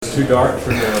It's too dark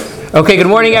for this. Okay, good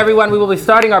morning everyone. We will be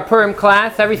starting our Purim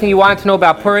class. Everything you wanted to know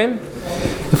about Purim.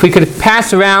 If we could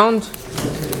pass around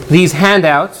these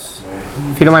handouts.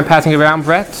 If you don't mind passing it around,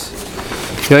 Brett.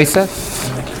 Yosef.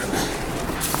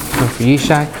 For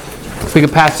Yishai. If we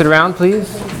could pass it around, please.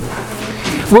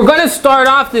 We're going to start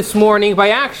off this morning by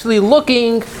actually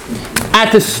looking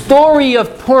at the story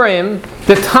of Purim,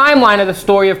 the timeline of the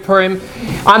story of Purim.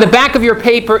 On the back of your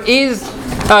paper is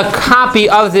a copy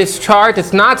of this chart.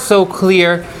 It's not so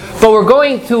clear, but we're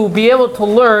going to be able to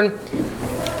learn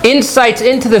insights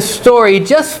into the story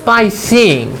just by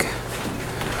seeing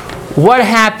what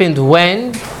happened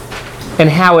when and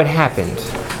how it happened.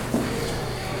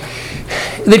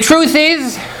 The truth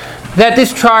is that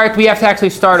this chart, we have to actually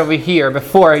start over here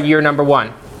before year number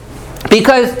 1.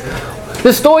 Because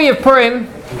the story of Purim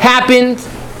happened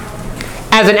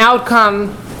as an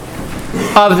outcome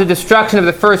of the destruction of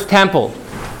the first temple.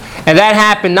 And that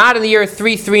happened not in the year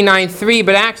 3393,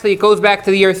 but actually it goes back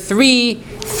to the year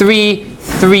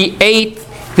 3338,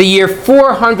 the year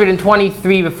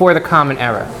 423 before the Common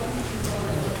Era.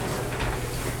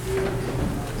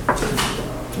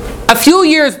 A few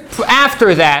years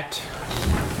after that,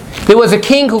 there was a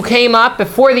king who came up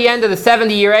before the end of the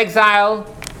 70-year exile,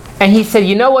 and he said,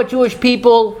 you know what, Jewish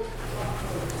people,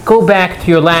 go back to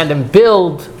your land and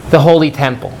build the Holy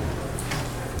Temple.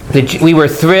 We were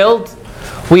thrilled.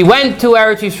 We went to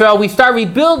Eretz Yisrael, we started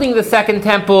rebuilding the second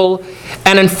temple,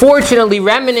 and unfortunately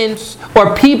remnants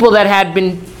or people that had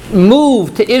been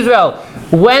moved to Israel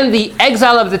when the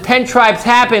exile of the 10 tribes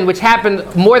happened, which happened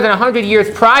more than 100 years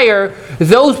prior,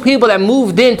 those people that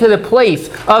moved into the place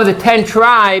of the 10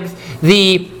 tribes,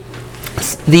 the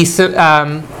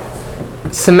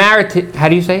Samaritan, how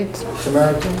do you say it?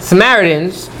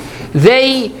 Samaritans,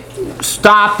 they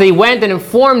stopped, they went and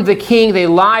informed the king, they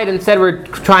lied and said we're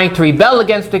trying to rebel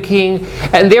against the king,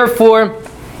 and therefore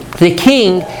the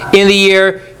king in the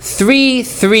year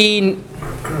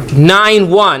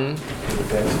 3391,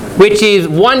 which is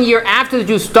 1 year after the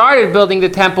Jews started building the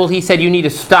temple, he said you need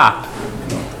to stop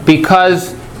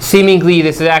because seemingly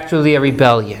this is actually a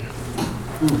rebellion.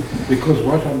 Because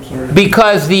what? I'm sorry.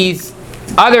 Because these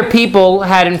other people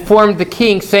had informed the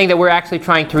king saying that we're actually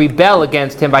trying to rebel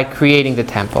against him by creating the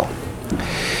temple.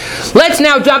 Let's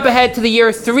now jump ahead to the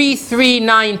year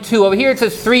 3392. Over here it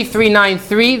says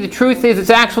 3393. The truth is it's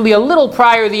actually a little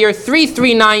prior, the year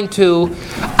 3392.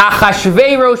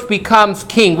 Achashverosh becomes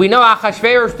king. We know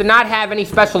Achashverosh did not have any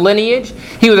special lineage.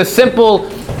 He was a simple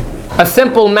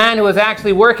man who was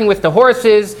actually working with the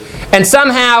horses, and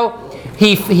somehow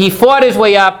he fought his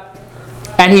way up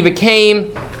and he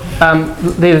became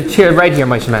there's a chair right here,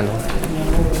 Moshe Mendel.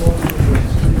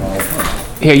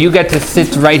 Here, you get to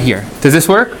sit right here. Does this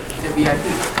work?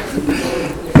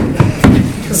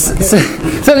 So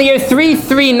in the year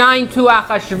 3392,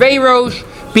 Achashverosh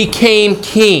became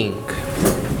king.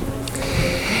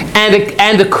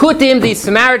 And the Kutim, the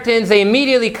Samaritans, they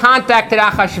immediately contacted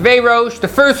Achashverosh, the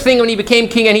first thing when he became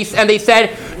king, and they said,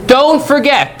 don't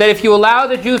forget that if you allow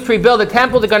the Jews to rebuild the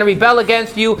temple, they're going to rebel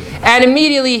against you. And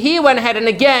immediately he went ahead and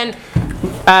again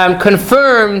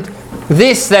confirmed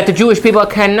this, that the Jewish people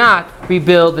cannot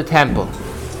rebuild the temple.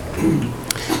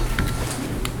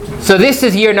 So this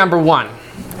is year number 1.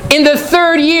 In the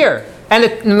third year, and the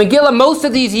Megillah, most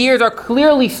of these years are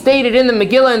clearly stated in the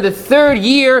Megillah, in the third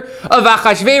year of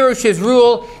Achashverosh's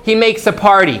rule, he makes a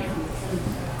party.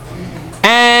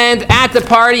 And at the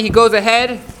party, he goes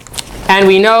ahead, and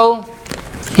we know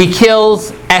he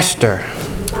kills Esther.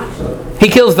 He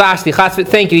kills Vashti.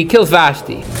 Thank you. He kills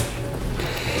Vashti.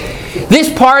 This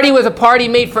party was a party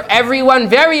made for everyone.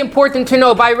 Very important to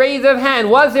know, by raise of hand,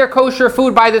 was there kosher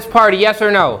food by this party? Yes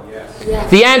or no? Yes. Yes.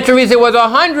 The answer is it was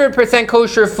 100%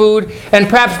 kosher food, and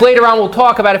perhaps later on we'll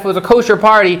talk about if it was a kosher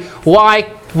party, why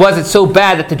was it so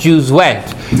bad that the Jews went.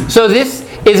 So this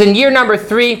is in year number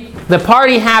 3. The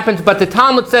party happens, but the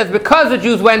Talmud says because the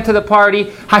Jews went to the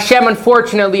party, Hashem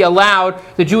unfortunately allowed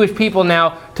the Jewish people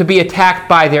now to be attacked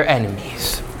by their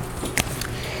enemies.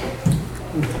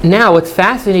 Now, what's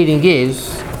fascinating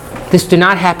is this did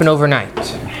not happen overnight.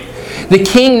 The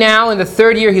king now, in the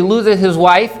third year, he loses his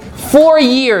wife. 4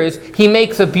 years, he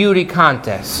makes a beauty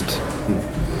contest.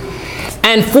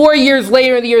 And 4 years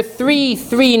later, in the year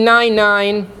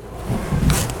 3399,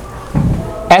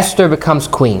 Esther becomes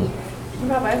queen.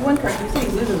 Rabbi, I have one correction. You said he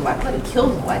loses his wife. I thought he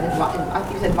killed his wife. I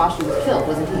think you said Vashti was killed.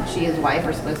 Wasn't she his wife,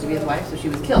 or supposed to be his wife? So she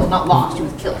was killed, not lost. She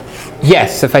was killed.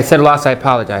 Yes, if I said lost, I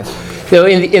apologize. So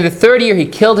in the third year, he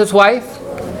killed his wife.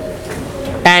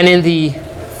 And in the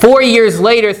 4 years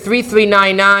later,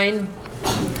 3399,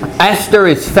 Esther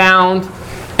is found,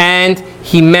 and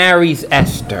he marries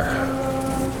Esther.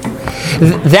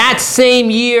 That same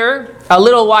year, a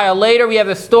little while later, we have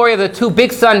the story of the two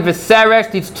big sons,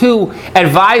 Viseresh, these two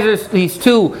advisors, these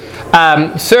two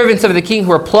servants of the king who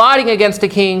were plotting against the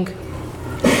king.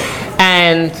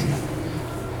 And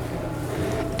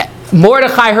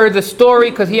Mordechai heard the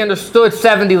story because he understood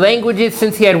 70 languages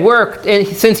since he had worked, and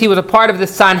since he was a part of the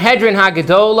Sanhedrin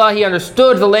Haggadolah. He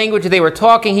understood the language they were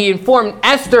talking. He informed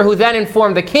Esther, who then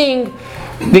informed the king.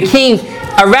 The king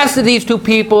arrested these two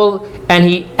people and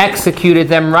he executed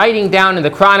them, writing down in the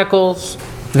Chronicles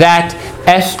that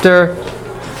Esther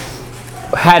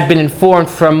had been informed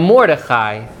from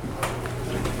Mordechai,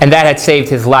 and that had saved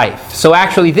his life. So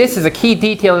actually this is a key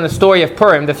detail in the story of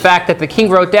Purim, the fact that the king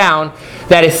wrote down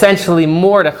that essentially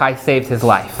Mordechai saved his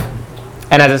life.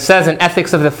 And as it says in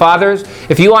Ethics of the Fathers,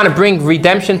 if you want to bring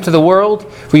redemption to the world,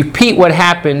 repeat what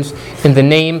happens in the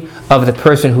name of the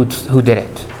person who did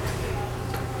it.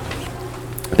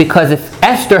 Because if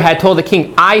Esther had told the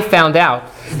king, I found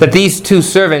out that these two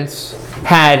servants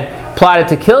had plotted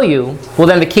to kill you, well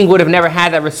then the king would have never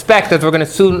had that respect, as we're going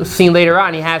to see later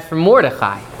on, he has for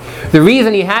Mordechai. The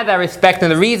reason he had that respect,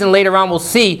 and the reason later on we'll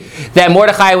see that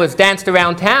Mordechai was danced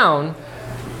around town,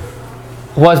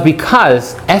 was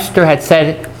because Esther had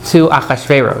said to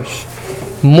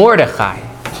Achashverosh, Mordechai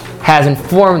has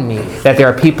informed me that there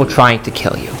are people trying to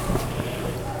kill you.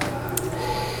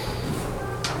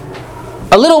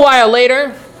 A little while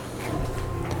later,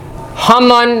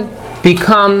 Haman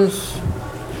becomes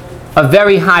a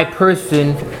very high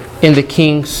person in the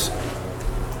king's,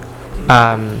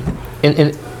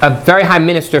 in a very high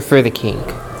minister for the king.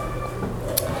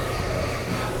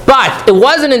 But it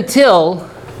wasn't until,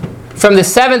 from the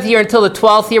 7th year until the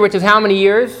 12th year, which is how many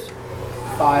years?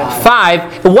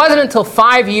 5. It wasn't until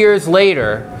 5 years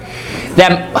later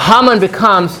that Haman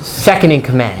becomes second in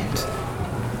command.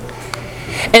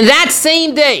 And that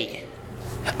same day,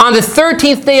 on the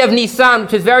 13th day of Nisan,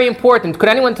 which is very important, could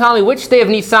anyone tell me which day of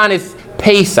Nisan is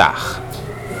Pesach?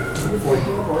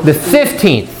 The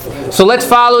 15th. So let's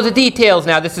follow the details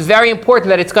now. This is very important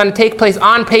that it's going to take place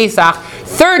on Pesach.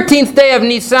 13th day of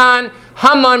Nisan,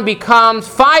 Haman becomes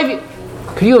 5...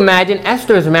 Could you imagine?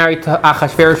 Esther is married to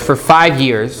Achashverosh for 5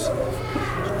 years,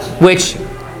 which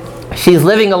she's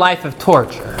living a life of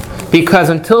torture. Because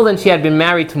until then she had been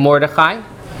married to Mordechai.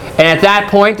 And at that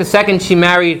point, the second she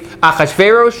married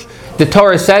Achashverosh, the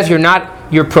Torah says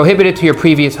you're prohibited to your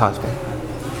previous husband.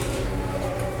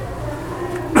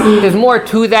 There's more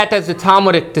to that as the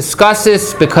Talmud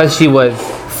discusses, because she was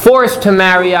forced to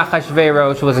marry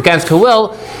Achashverosh, it was against her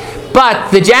will.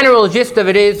 But the general gist of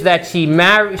it is that she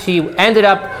ended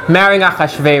up marrying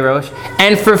Achashverosh,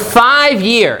 and for 5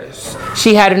 years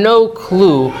she had no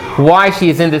clue why she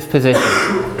is in this position.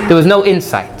 There was no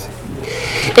insight.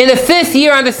 In the 5th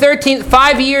year, on the 13th,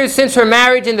 5 years since her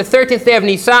marriage, in the 13th day of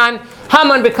Nisan,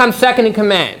 Haman becomes second in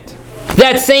command.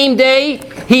 That same day,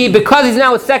 because he's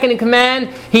now second in command,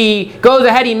 he goes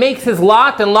ahead, he makes his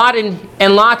lot, and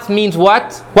lot means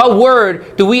what? What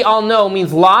word do we all know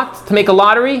means lot, to make a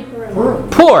lottery?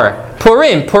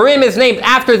 Purim. Purim is named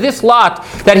after this lot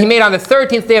that he made on the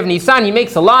 13th day of Nisan. He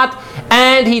makes a lot,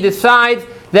 and he decides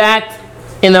that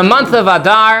in the month of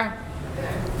Adar,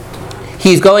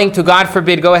 he's going to, God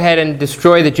forbid, go ahead and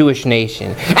destroy the Jewish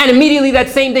nation. And immediately that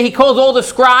same day he calls all the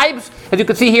scribes. As you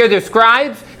can see here, they're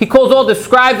scribes. He calls all the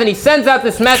scribes and he sends out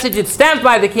this message, it's stamped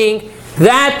by the king,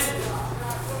 that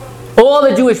all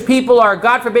the Jewish people are,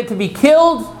 God forbid, to be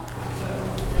killed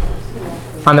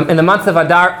in the month of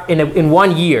Adar in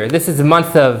 1 year. This is the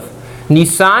month of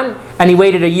Nisan, and he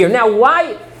waited a year. Now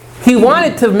why? He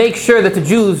wanted to make sure that the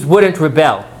Jews wouldn't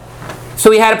rebel.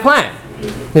 So he had a plan,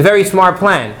 a very smart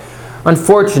plan.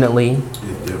 Unfortunately,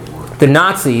 the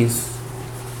Nazis,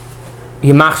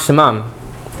 Yimach Shemam,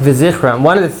 V'zichram,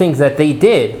 one of the things that they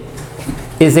did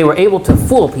is they were able to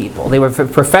fool people. They were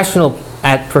professionals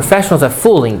at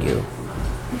fooling you.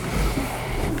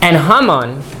 And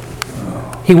Haman,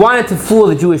 he wanted to fool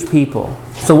the Jewish people.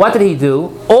 So what did he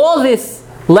do? All this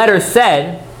letter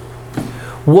said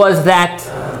was that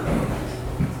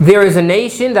there is a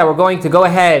nation that we're going to go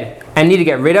ahead and need to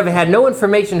get rid of. It had no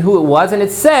information who it was, and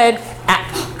it said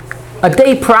a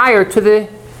day prior to the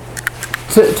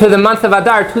month of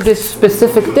Adar, to this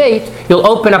specific date, you'll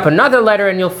open up another letter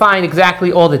and you'll find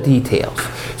exactly all the details.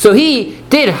 So he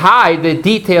did hide the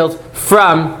details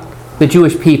from the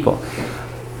Jewish people.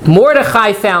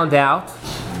 Mordechai found out,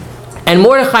 and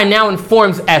Mordechai now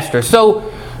informs Esther.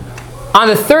 So on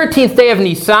the 13th day of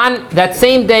Nisan, that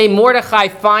same day, Mordechai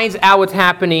finds out what's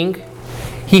happening.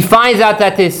 He finds out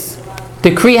that this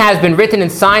decree has been written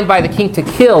and signed by the king to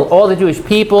kill all the Jewish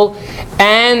people,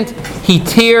 and he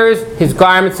tears his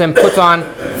garments and puts on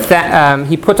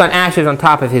ashes on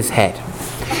top of his head.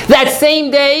 That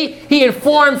same day, he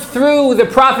informs through the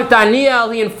prophet Daniel,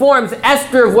 he informs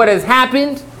Esther of what has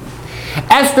happened.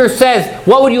 Esther says,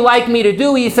 what would you like me to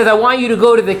do? He says, I want you to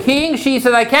go to the king. She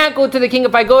says, I can't go to the king.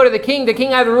 If I go to the king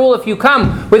has a rule. If you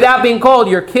come without being called,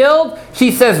 you're killed.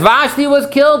 She says, Vashti was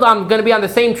killed. I'm going to be on the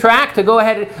same track to go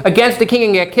ahead against the king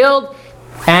and get killed.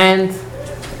 And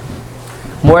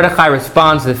Mordechai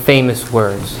responds with famous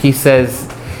words. He says,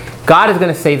 God is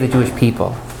going to save the Jewish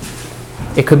people.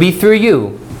 It could be through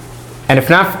you. And if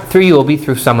not through you, it will be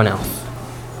through someone else.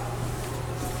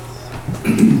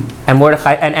 And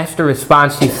Esther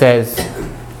responds, she says,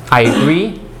 I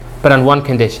agree, but on one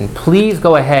condition. Please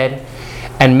go ahead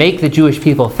and make the Jewish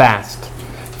people fast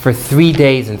for 3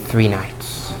 days and 3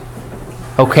 nights.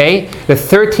 Okay? The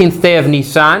 13th day of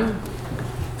Nisan.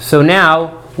 So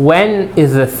now, when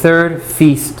is the third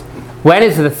feast? When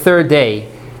is the third day?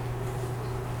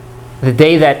 The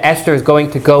day that Esther is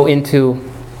going to go into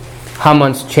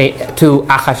to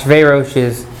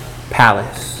Achashverosh's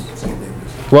palace.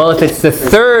 Well, if it's the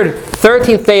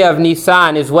 13th day of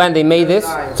Nisan is when they made this.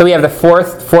 So we have the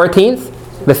 14th,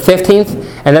 the 15th,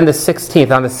 and then the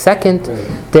 16th. On the second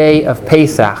day of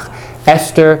Pesach,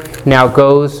 Esther now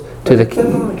goes to the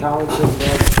king.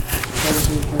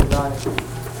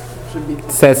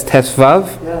 It says Tesvav.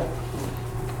 Yeah.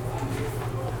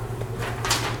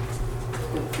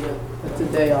 It's a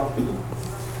day off.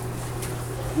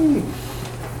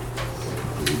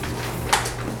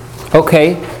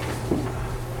 Okay.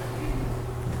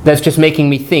 That's just making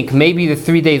me think. Maybe the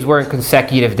 3 days weren't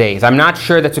consecutive days. I'm not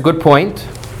sure. That's a good point.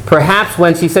 Perhaps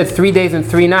when she said 3 days and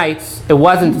 3 nights, it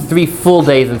wasn't 3 full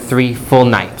days and 3 full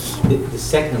nights. The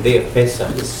second day of Pesach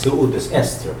is Seudas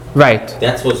Esther. Right.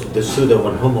 That was the Suda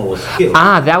when Haman was killed.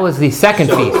 That was the second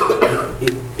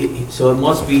feast. So it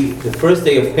must be the first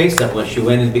day of Pesach when she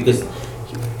went in, because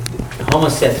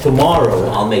Haman said, tomorrow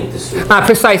I'll make the Suda.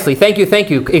 Precisely. Thank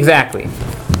you. Exactly.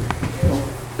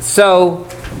 So,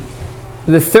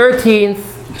 the 13th,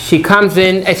 she comes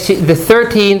in. The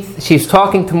 13th, she's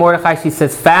talking to Mordechai. She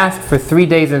says, fast for 3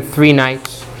 days and 3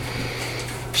 nights.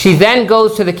 She then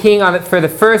goes to the king for the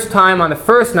first time on the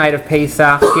first night of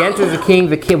Pesach. She enters the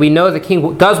king. We know the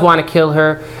king does want to kill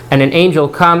her, and an angel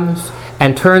comes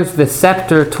and turns the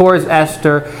scepter towards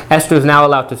Esther. Esther is now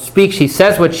allowed to speak. She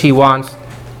says what she wants,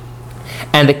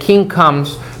 and the king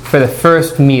comes for the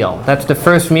first meal. That's the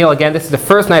first meal. Again, this is the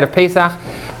first night of Pesach.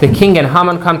 The king and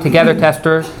Haman come together to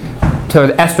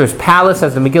Esther's palace.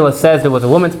 As the Megillah says, there was a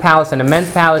woman's palace and a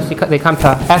men's palace. They come to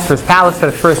Esther's palace for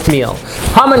the first meal.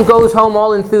 Haman goes home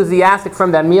all enthusiastic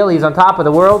from that meal. He's on top of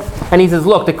the world. And he says,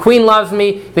 look, the queen loves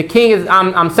me. The king is,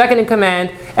 I'm second in command.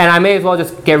 And I may as well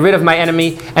just get rid of my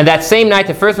enemy. And that same night,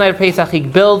 the first night of Pesach, he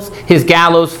builds his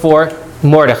gallows for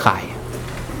Mordechai.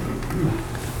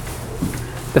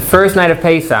 The first night of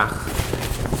Pesach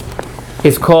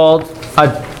is called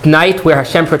a night where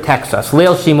Hashem protects us,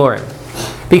 Leil Shimurim.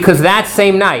 Because that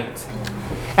same night,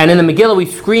 and in the Megillah we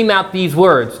scream out these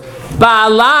words,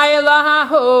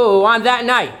 Ba'alaylahahu, on that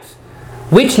night.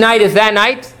 Which night is that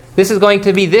night? This is going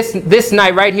to be this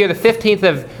night right here, the 15th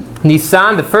of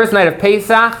Nisan, the first night of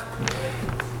Pesach.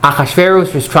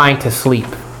 Achashverosh is trying to sleep,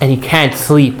 and he can't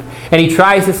sleep. And he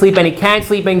tries to sleep, and he can't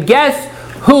sleep. And guess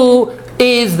who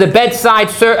is the bedside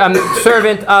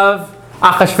servant of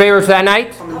Achashverosh that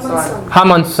night?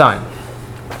 Haman's son.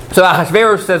 So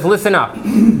Achashverosh says, listen up.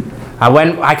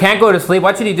 I can't go to sleep.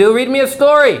 What should he do? Read me a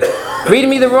story. Read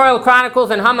me the Royal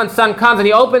Chronicles. And Haman's son comes and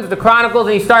he opens the Chronicles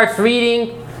and he starts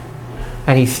reading.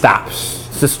 And he stops.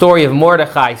 It's the story of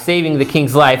Mordechai saving the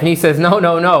king's life. And he says,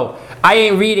 no. I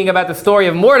ain't reading about the story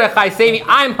of Mordechai saving.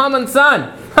 I'm Haman's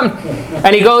son.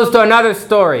 And he goes to another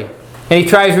story. And he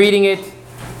tries reading it.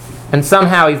 And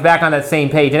somehow he's back on that same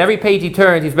page. And every page he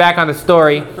turns, he's back on the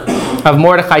story of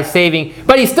Mordechai saving.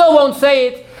 But he still won't say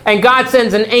it. And God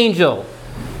sends an angel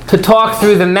to talk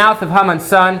through the mouth of Haman's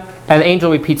son. And the angel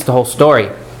repeats the whole story.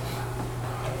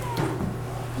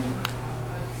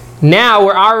 Now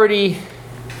we're already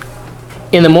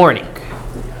in the morning.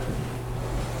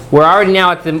 We're already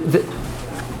now at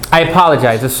I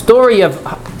apologize. The story of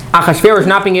Achashverosh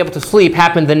not being able to sleep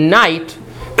happened the night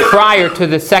prior to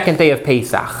the second day of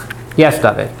Pesach. Yes,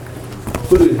 David?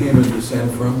 Who did Haman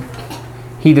descend from?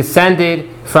 He descended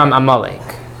from Amalek.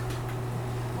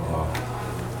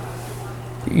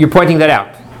 You're pointing that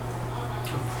out.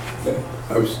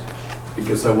 I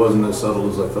guess I wasn't as subtle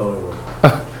as I thought I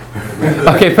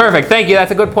was. Okay, perfect. Thank you.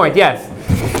 That's a good point. Yes.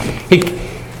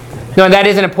 No, and that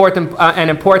is an important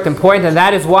point, and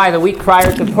that is why the week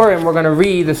prior to Purim we're going to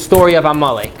read the story of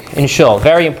Amalek in Shul.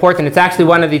 Very important. It's actually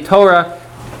one of the Torah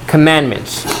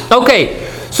commandments. Okay,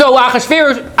 so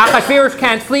Achashverosh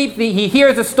can't sleep. He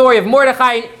hears the story of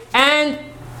Mordechai, and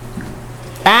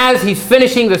as he's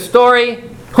finishing the story,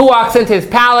 who walks into his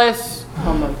palace?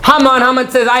 Haman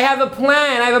says, I have a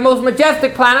plan. I have a most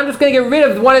majestic plan. I'm just going to get rid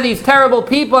of one of these terrible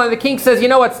people. And the king says, you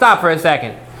know what? Stop for a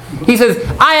second. He says,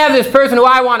 I have this person who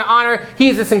I want to honor.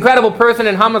 He's this incredible person.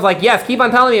 And Haman's like, yes, keep on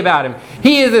telling me about him.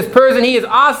 He is this person. He is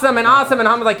awesome and awesome. And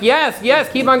Haman's like, yes,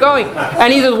 keep on going.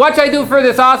 And he says, what should I do for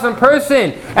this awesome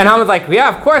person? And Haman's like,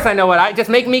 yeah, of course I know what. Just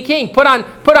make me king. Put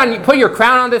your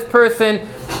crown on this person.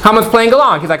 Haman's playing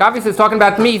along. He's like, obviously it's talking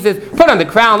about me. He says, put on the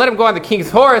crown. Let him go on the king's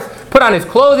horse. Put on his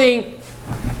clothing.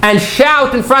 And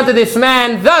shout in front of this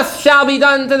man, thus shall be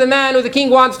done to the man who the king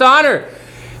wants to honor.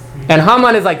 And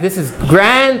Haman is like, this is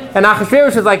grand. And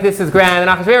Achashverosh is like, this is grand.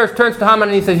 And Achashverosh turns to Haman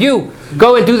and he says, you,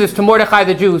 go and do this to Mordechai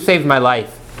the Jew who saved my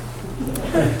life.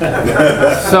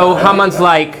 So Haman's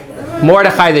like,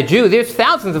 Mordechai the Jew? There's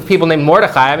thousands of people named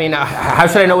Mordechai. I mean, how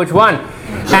should I know which one?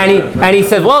 And he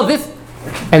says, well, this...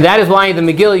 And that is why in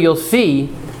the Megillah you'll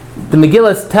see, the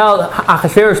Megillah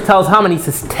Achashverosh tells Haman, he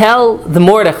says, tell the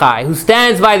Mordechai who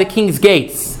stands by the king's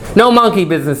gates. No monkey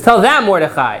business. Tell that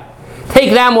Mordechai.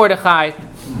 Take that Mordechai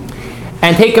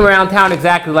and take him around town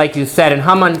exactly like you said. And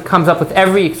Haman comes up with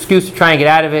every excuse to try and get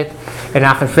out of it. And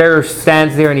Achashverosh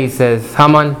stands there and he says,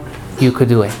 Haman, you could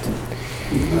do it.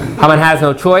 Haman has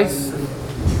no choice.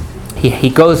 He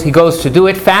goes to do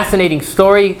it. Fascinating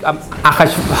story.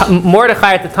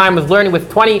 Mordechai at the time was learning with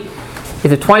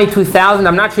 22,000?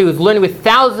 I'm not sure. He was learning with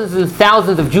thousands and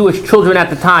thousands of Jewish children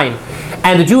at the time.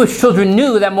 And the Jewish children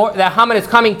knew that Haman is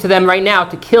coming to them right now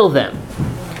to kill them.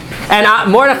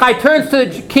 And Mordechai turns to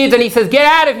the kids and he says, get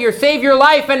out of here, save your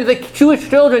life. And the Jewish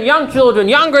children,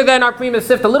 younger than our Prima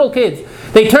Sifta, little kids,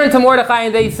 they turn to Mordechai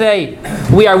and they say,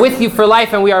 we are with you for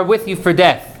life and we are with you for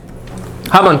death.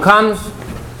 Haman comes,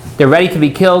 they're ready to be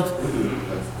killed.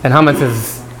 And Haman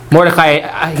says, Mordechai,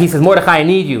 I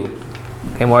need you.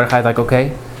 Okay, Mordechai's like,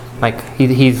 okay.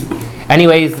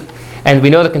 Anyways, and we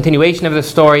know the continuation of the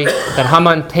story, that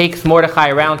Haman takes Mordechai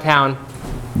around town,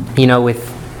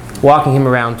 with walking him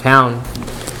around town.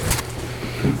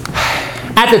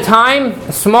 At the time,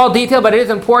 a small detail, but it is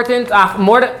important,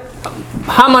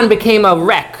 Haman became a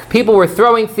wreck. People were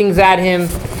throwing things at him,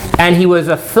 and he was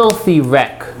a filthy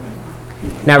wreck.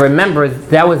 Now remember,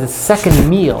 that was the second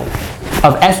meal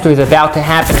of Esther is about to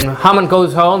happen. And Haman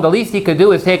goes home. The least he could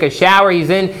do is take a shower. He's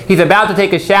about to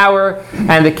take a shower,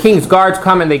 and the king's guards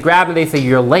come and they grab him. They say,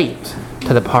 you're late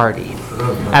to the party.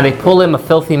 And they pull him, a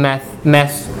filthy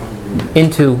mess,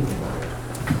 into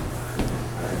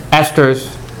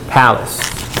Esther's palace.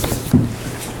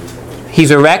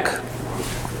 He's a wreck.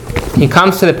 He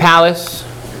comes to the palace,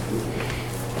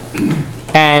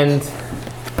 and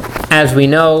as we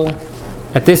know,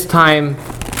 at this time,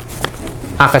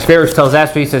 Achashverosh tells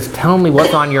Esther, he says, tell me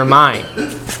what's on your mind.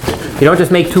 You don't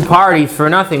just make two parties for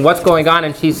nothing. What's going on?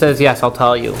 And she says, yes, I'll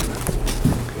tell you.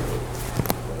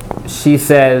 She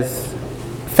says,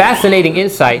 fascinating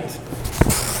insight.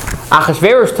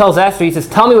 Achashverosh tells Esther, he says,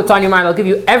 tell me what's on your mind. I'll give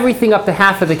you everything up to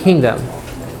half of the kingdom.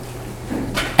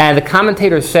 And the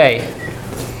commentators say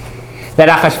that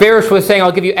Achashverosh was saying,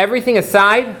 I'll give you everything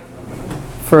aside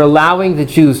for allowing the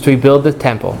Jews to rebuild the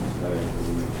temple.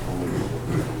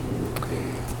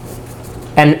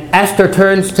 And Esther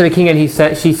turns to the king and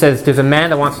she says, there's a man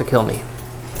that wants to kill me.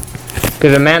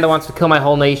 There's a man that wants to kill my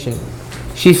whole nation.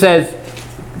 She says,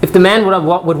 if the man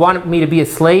would want me to be a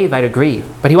slave, I'd agree.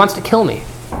 But he wants to kill me.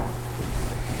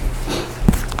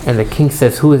 And the king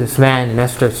says, who is this man? And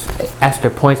Esther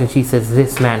points and she says,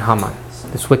 this man Haman,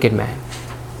 this wicked man.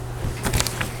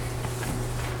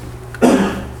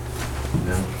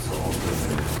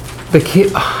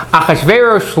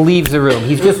 Achashverosh leaves the room.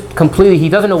 He's just completely, he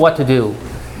doesn't know what to do.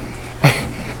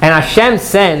 And Hashem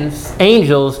sends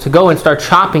angels to go and start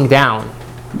chopping down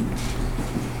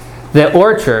the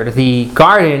orchard, the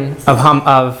garden of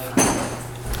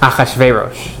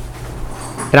Achashverosh.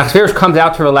 And Achashverosh comes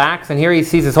out to relax, and here he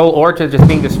sees his whole orchard just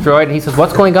being destroyed, and he says,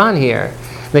 what's going on here?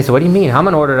 And they say, what do you mean?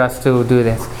 Haman ordered us to do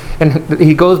this. And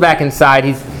he goes back inside,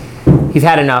 he's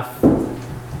had enough.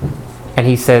 And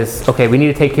he says, okay, we need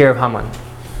to take care of Haman.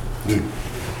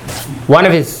 One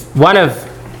of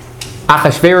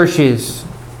Achashverosh's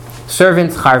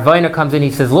servants, Charvaina, comes in.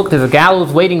 He says, look, there's a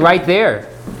gallows waiting right there.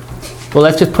 Well,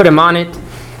 let's just put him on it.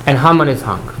 And Haman is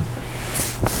hung.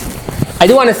 I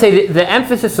do want to say that the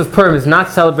emphasis of Purim is not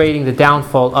celebrating the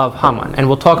downfall of Haman. And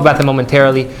we'll talk about that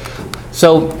momentarily.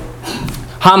 So,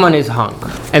 Haman is hung.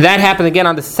 And that happened again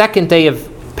on the second day of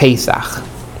Pesach.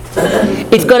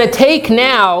 It's going to take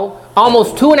now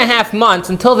almost 2.5 months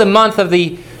until the month of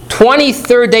the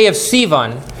 23rd day of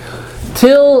Sivan,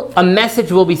 till a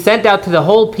message will be sent out to the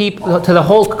whole people, to the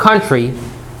whole country,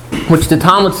 which the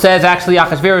Talmud says actually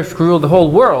Achashverosh ruled the whole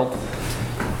world.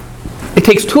 It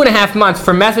takes 2.5 months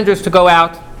for messengers to go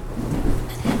out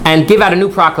and give out a new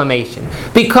proclamation,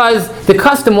 because the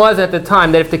custom was at the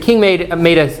time that if the king made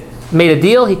a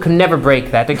deal, he could never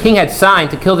break that. The king had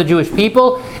signed to kill the Jewish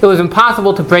people. It was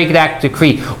impossible to break that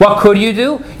decree. What could you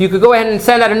do? You could go ahead and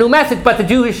send out a new message, but the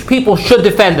Jewish people should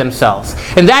defend themselves.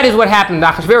 And that is what happened.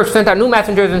 Achashverosh sent out new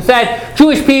messengers and said,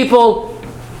 Jewish people,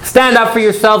 stand up for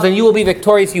yourselves and you will be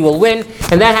victorious, you will win.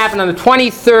 And that happened on the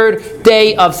 23rd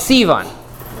day of Sivan.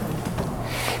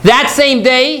 That same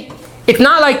day, it's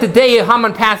not like the day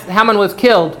Haman was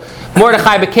killed,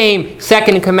 Mordechai became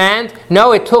second in command.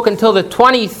 No, it took until the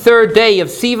 23rd day of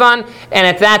Sivan, and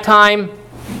at that time,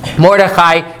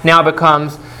 Mordechai now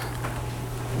becomes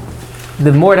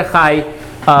the Mordechai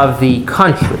of the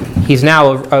country. He's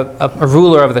now a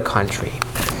ruler of the country.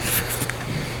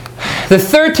 The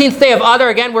 13th day of Adar,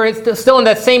 again, we're still in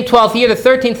that same 12th year, the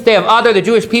 13th day of Adar, the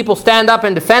Jewish people stand up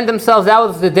and defend themselves. That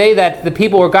was the day that the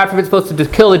people were, God forbid, supposed to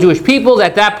kill the Jewish people.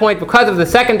 At that point, because of the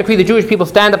second decree, the Jewish people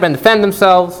stand up and defend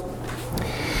themselves.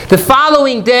 The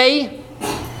following day,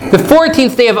 the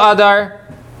 14th day of Adar,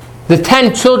 the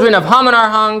 10 children of Haman are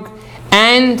hung,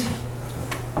 and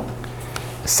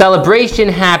celebration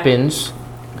happens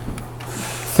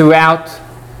throughout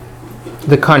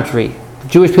the country. The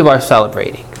Jewish people are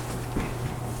celebrating.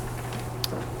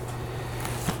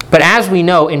 But as we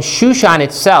know, in Shushan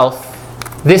itself,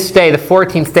 this day, the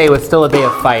 14th day, was still a day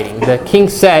of fighting. The king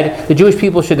said the Jewish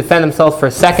people should defend themselves for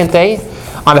a second day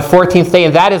on the 14th day,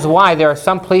 and that is why there are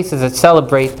some places that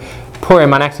celebrate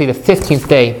Purim on actually the 15th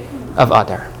day of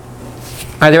Adar.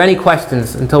 Are there any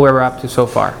questions until where we're up to so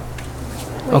far?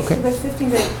 Okay. So the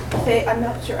 15th day, I'm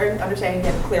not sure I'm understanding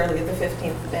it clearly, the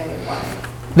 15th day. Why?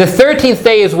 The 13th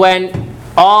day is when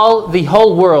the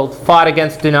whole world fought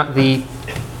against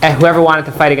whoever wanted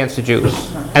to fight against the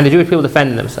Jews, and the Jewish people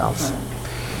defended themselves.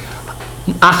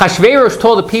 Achashverosh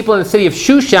told the people in the city of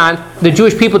Shushan, the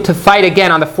Jewish people, to fight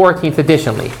again on the 14th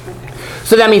additionally.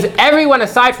 So that means everyone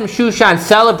aside from Shushan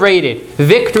celebrated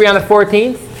victory on the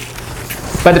 14th,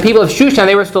 but the people of Shushan,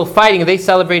 they were still fighting, and they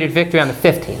celebrated victory on the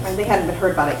 15th. And they hadn't been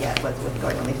heard about it yet, what's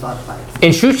going on, they saw the fight.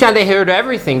 In Shushan they heard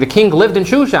everything. The king lived in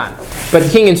Shushan, but the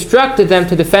king instructed them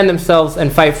to defend themselves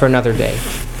and fight for another day.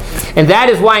 And that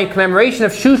is why, in commemoration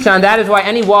of Shushan, that is why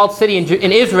any walled city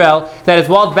in Israel that is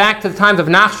walled back to the times of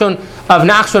Nachshon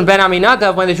ben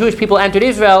Aminadav, when the Jewish people entered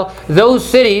Israel, those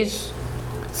cities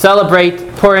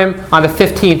celebrate Purim on the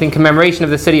 15th in commemoration of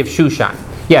the city of Shushan.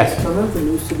 Yes? Some of the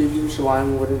new city of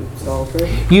Yerushalayim wouldn't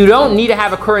celebrate? You don't need to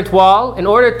have a current wall. In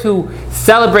order to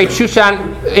celebrate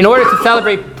Shushan, in order to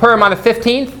celebrate Purim on the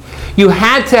 15th, you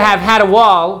had to have had a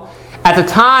wall at the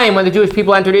time when the Jewish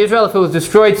people entered Israel. If it was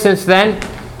destroyed since then,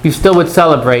 you still would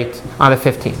celebrate on the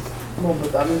 15th. No,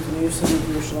 but that means the new city of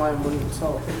Yerushalayim wouldn't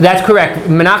celebrate. That's correct.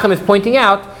 Menachem is pointing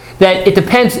out that it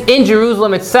depends in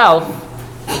Jerusalem itself.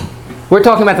 We're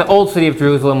talking about the old city of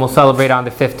Jerusalem will celebrate on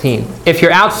the 15th. If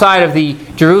you're outside of the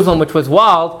Jerusalem which was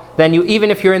walled, then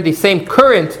even if you're in the same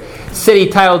current city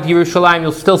titled Yerushalayim,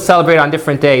 you'll still celebrate on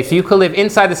different days. So you could live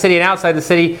inside the city and outside the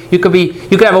city. You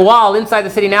could have a wall inside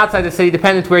the city and outside the city,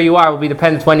 dependent where you are, will be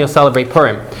dependent when you'll celebrate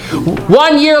Purim.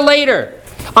 1 year later,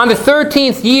 on the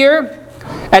 13th year,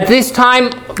 at this time,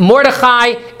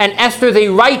 Mordechai and Esther, they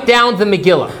write down the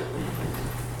Megillah.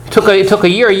 It took a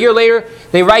year later,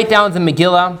 they write down the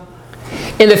Megillah.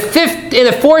 In the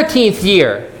 14th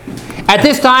year, at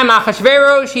this time,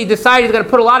 Achashverosh, he decided he's going to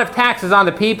put a lot of taxes on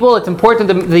the people. It's important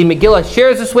that the Megillah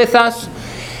shares this with us.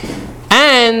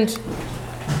 And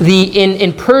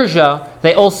in Persia,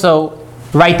 they also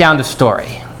write down the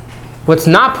story. What's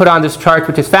not put on this chart,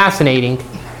 which is fascinating,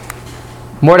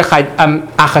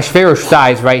 Achashverosh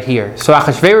dies right here. So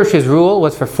Achashverosh's rule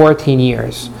was for 14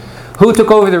 years. Who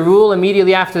took over the rule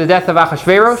immediately after the death of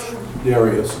Achashverosh?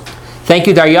 Darius. Thank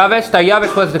you, Daryavesh.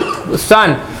 Daryavesh was the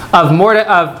son of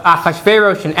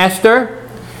Achashverosh and Esther.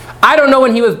 I don't know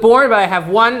when he was born, but I have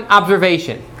one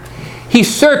observation. He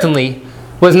certainly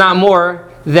was not more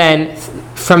than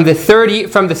from the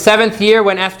 7th year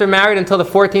when Esther married until the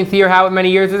 14th year. How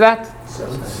many years is that?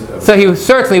 7. So he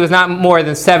certainly was not more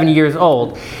than 7 years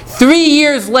old. 3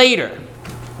 years later,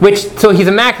 so he's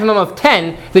a maximum of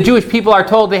 10, the Jewish people are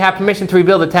told they have permission to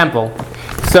rebuild the temple.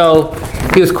 So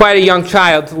he was quite a young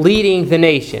child leading the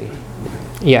nation.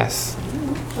 Yes.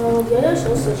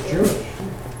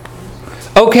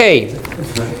 Okay.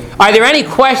 Are there any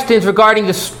questions regarding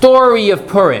the story of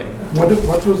Purim?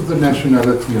 What was the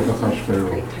nationality of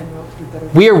Ahasuerus?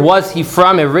 Where was he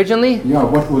from originally? Yeah,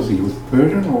 what was he? Was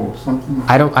Persian or something?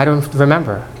 I don't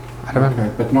remember. I don't remember.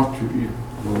 Okay, but not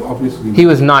well, obviously. He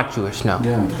was not Jewish, no.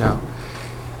 Yeah. No.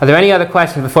 Are there any other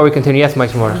questions before we continue? Yes,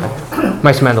 Mike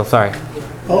Mendel, sorry.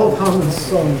 All of Haman's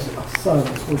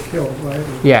sons were killed, right?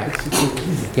 Yeah.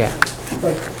 Executed. Yeah.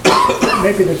 But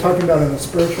maybe they're talking about on a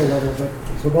spiritual level, but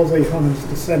supposedly Haman's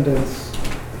descendants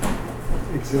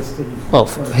existed. Well,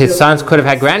 his sons could have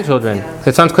had grandchildren.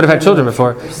 His sons could have had children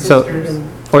before. So,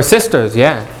 or sisters,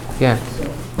 yeah. Do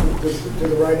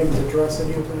the writings address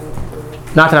any of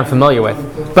that? Not that I'm familiar with.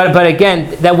 But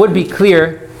again, that would be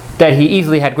clear that he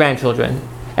easily had grandchildren.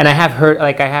 And I have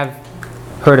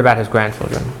heard about his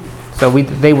grandchildren. So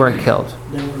they weren't killed.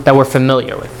 That we're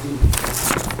familiar with.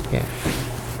 Yeah.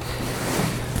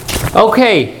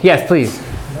 Okay, yes, please.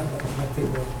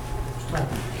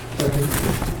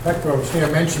 Dr.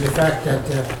 Augustine mentioned the fact that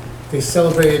they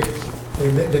celebrated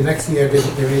the next year. They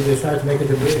decided to make it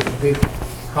a big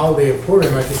holiday of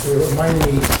Purim. I just reminded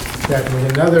me that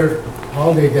with another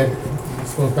holiday that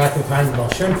goes back to the time of Baal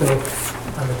Shem Tov,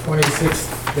 on the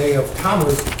 26th day of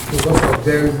Tammuz, there's also a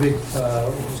very big.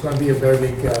 It's going to be a very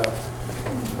big.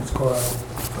 What's called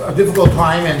a difficult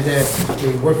time, and they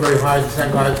worked very hard.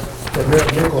 Thank God the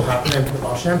miracle happened, and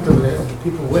Baal Shem Tov and the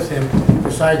people with him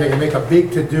decided they can make a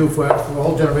big to-do for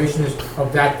all generations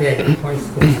of that day,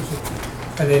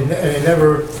 26th. And they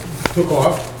never took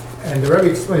off. And the Rebbe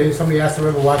explained, somebody asked the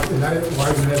Rebbe why they never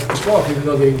took off, even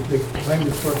though they claimed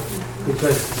it for,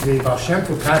 because the Baal Shem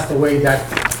Tov passed away that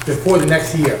before the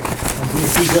next year. And you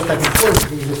see, just like in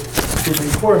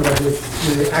Purim, that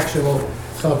the actual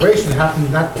celebration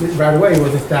happened not right away. It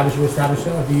was established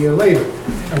a year later.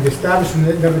 And the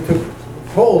establishment never took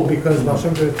hold because Baal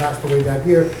Shem Tov passed away that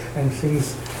year, and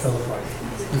things fell apart.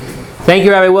 Thank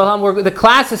you, Rabbi Wilhelm. The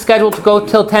class is scheduled to go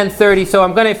till 10:30, so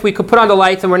if we could put on the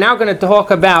lights, and we're now going to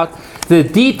talk about the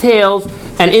details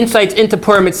and insights into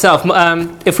Purim itself.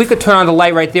 If we could turn on the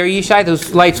light right there, Yishai,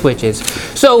 those light switches.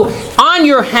 So, on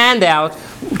your handout,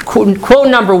 quote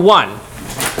number 1.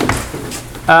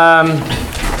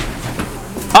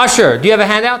 Usher, do you have a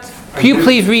handout? Can you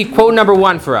please read quote number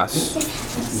 1 for us?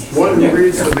 One who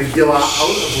reads the Megillah out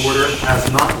of order has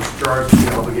not discharged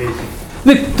the obligation.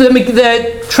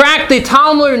 The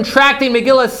Talmud and Tractate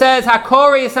Megillah says,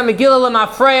 Hakori is a Megillah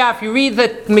lemafreya. If you read the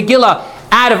Megillah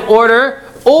out of order,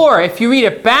 or if you read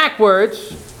it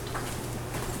backwards,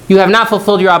 you have not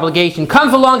fulfilled your obligation.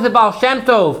 Comes along to Baal Shem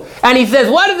Tov, and he says,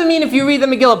 what does it mean if you read the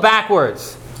Megillah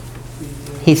backwards?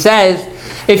 He says,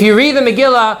 if you read the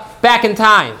Megillah back in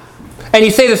time, and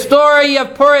you say the story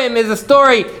of Purim is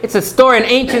it's a story, an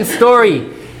ancient story.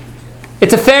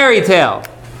 It's a fairy tale.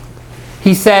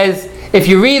 He says, if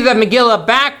you read the Megillah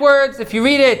backwards, if you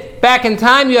read it back in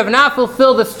time, you have not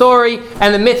fulfilled the story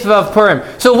and the mitzvah of Purim.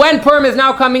 So when Purim is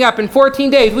now coming up in 14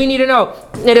 days, we need to know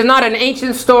it is not an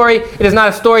ancient story, it is not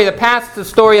a story of the past, it's a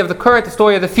story of the current, the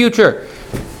story of the future.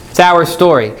 It's our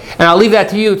story. And I'll leave that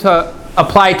to you to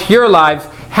apply to your lives.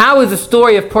 How is the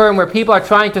story of Purim, where people are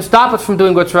trying to stop us from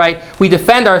doing what's right, we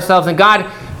defend ourselves, and God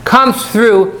comes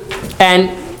through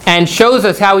and shows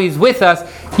us how He's with us,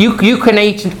 you can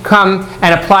each come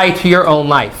and apply it to your own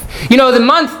life. You know, the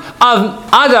month of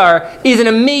Adar is an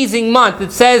amazing month.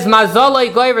 It says,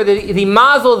 Mazalei Goyver, the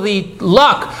mazel, the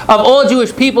luck of all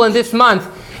Jewish people in this month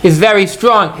is very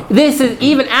strong. This is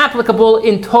even applicable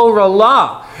in Torah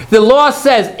law. The law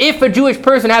says if a Jewish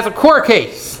person has a court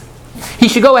case, he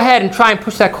should go ahead and try and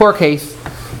push that court case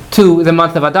to the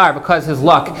month of Adar because his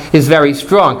luck is very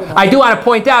strong. I do want to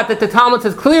point out that the Talmud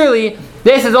says clearly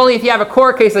this is only if you have a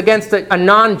court case against a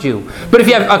non-Jew. But if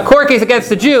you have a court case against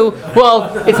a Jew,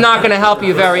 well, it's not going to help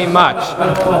you very much.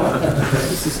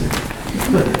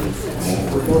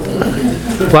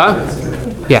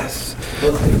 What? Yes.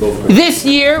 This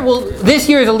year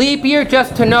is a leap year,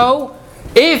 just to know.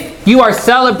 If you are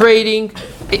celebrating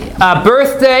a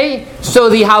birthday, so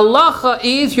the halacha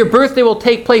is your birthday will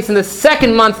take place in the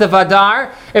second month of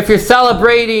Adar. If you're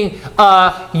celebrating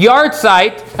a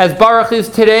yahrzeit, as Baruch is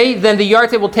today, then the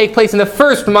yahrzeit will take place in the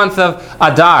first month of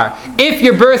Adar. If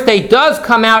your birthday does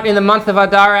come out in the month of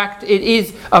Adar, it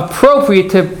is appropriate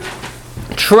to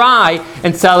try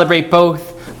and celebrate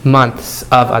both months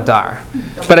of Adar.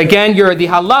 But again, the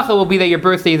halacha will be that your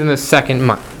birthday is in the second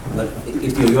month. But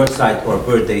if your yahrzeit or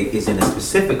birthday is in a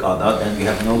specific Adar, then you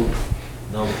have no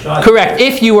shot. Correct.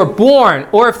 If you were born,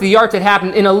 or if the yahrzeit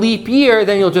happened in a leap year,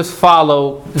 then you'll just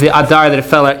follow the Adar that it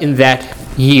fell out in that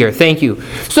year. Thank you.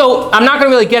 So I'm not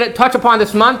going to really touch upon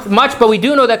this month much, but we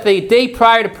do know that the day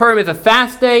prior to Purim is a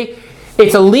fast day.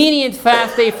 it's a lenient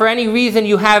fast day for any reason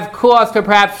you have cause to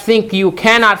perhaps think you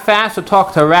cannot fast, so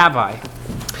talk to a rabbi.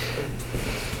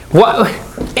 What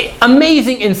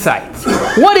amazing insight.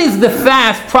 What is the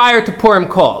fast prior to Purim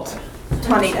called?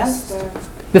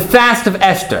 The fast of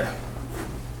Esther.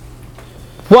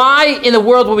 Why in the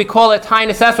world would we call it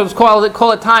Tainus Esther? Let's call it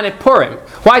Tainus Purim.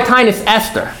 Why Tainus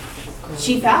Esther?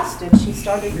 She fasted. She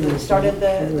started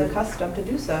the custom to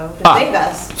do so. To save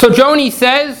us. So Joni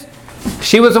says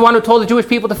she was the one who told the Jewish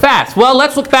people to fast. Well,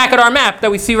 let's look back at our map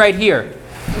that we see right here.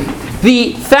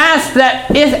 The fast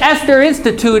that Esther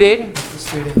instituted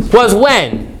was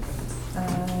when?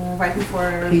 Right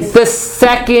before. The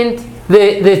second,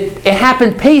 it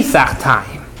happened Pesach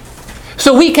time.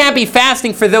 So we can't be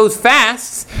fasting for those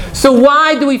fasts. So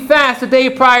why do we fast the day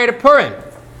prior to Purim?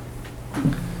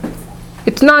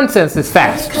 It's nonsense, this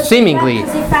fast, seemingly.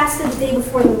 Because they fasted the day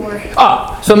before the war.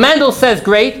 Oh, so Mendel says,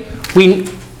 great.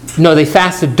 No, they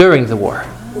fasted during the war.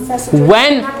 They fasted during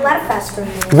When, you're not allowed to fast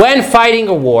during the war. when fighting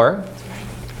a war,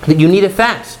 you need a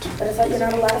fast. But I thought you're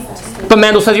not allowed to fast. But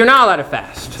Mendel says you're not allowed to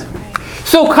fast.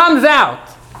 So comes out,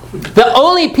 the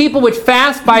only people which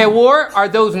fast by a war are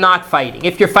those not fighting.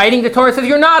 If you're fighting, the Torah says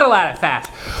you're not allowed to fast.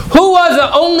 Who was the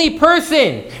only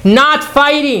person not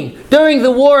fighting during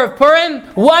the war of Purim?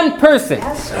 One person.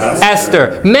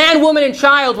 Esther. Man, woman, and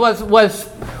child was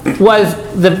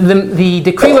the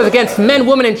decree was against men,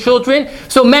 women, and children.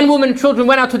 So men, women, and children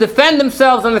went out to defend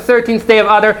themselves on the 13th day of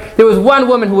Adar. There was one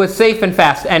woman who was safe and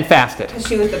fasted.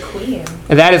 She was the queen.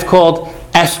 And that is called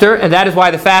Esther, and that is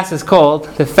why the fast is called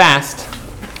the fast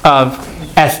of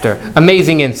Esther.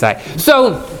 Amazing insight.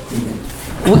 So,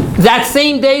 that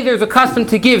same day there's a custom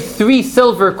to give 3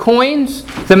 silver coins,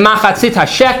 the machatzit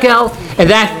hashekel, and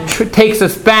that takes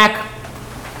us back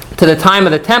to the time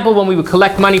of the temple when we would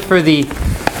collect money for the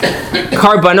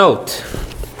karbanot.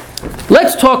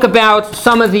 Let's talk about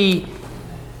some of the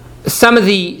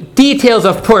details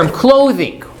of Purim.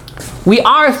 Clothing. We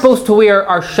are supposed to wear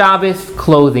our Shabbos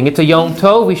clothing. It's a Yom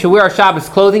Tov. We should wear our Shabbos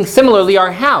clothing. Similarly,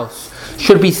 our house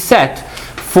should be set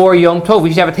for Yom Tov. We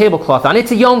should have a tablecloth on.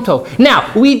 It's a Yom Tov.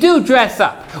 Now, we do dress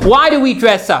up. Why do we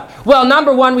dress up? Well,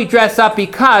 number one, we dress up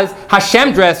because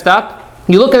Hashem dressed up.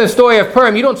 You look at the story of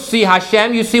Purim, you don't see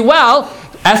Hashem. You see, well,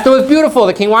 Esther was beautiful.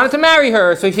 The king wanted to marry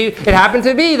her. So it happened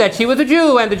to be that she was a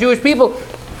Jew and the Jewish people.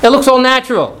 It looks all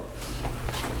natural.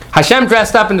 Hashem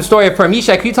dressed up in the story of Purim.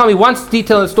 Yishai, can you tell me one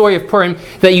detail in the story of Purim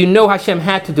that you know Hashem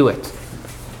had to do it?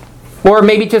 Or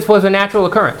maybe it just was a natural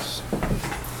occurrence?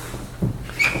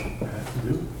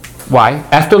 Why?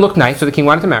 Esther looked nice, so the king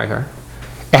wanted to marry her.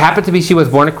 It happened to be she was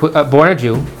born a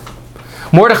Jew.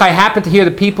 Mordechai happened to hear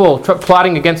the people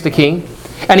plotting against the king,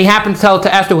 and he happened to tell it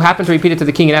to Esther, who happened to repeat it to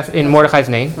the king in Mordechai's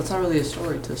name. That's not really a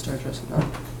story to start dressing up.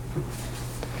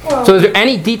 So is there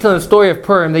any detail in the story of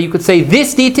Purim that you could say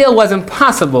this detail was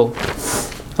impossible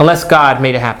unless God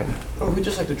made it happen? Oh, we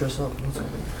just like to dress up.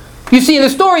 You see, in the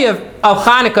story of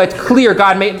Hanukkah, it's clear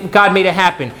God made it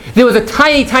happen. There was a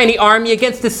tiny, tiny army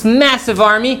against this massive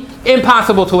army.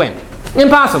 Impossible to win.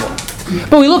 Impossible.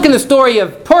 But we look in the story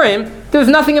of Purim, there's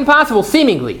nothing impossible,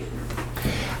 seemingly.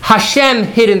 Hashem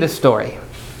hid in the story.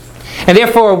 And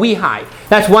therefore we hide.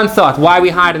 That's one thought, why we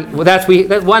hide.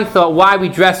 That's one thought, why we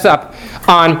dress up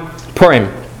on Purim.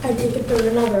 I think there's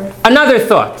another. Another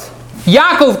thought.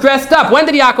 Yaakov dressed up. When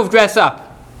did Yaakov dress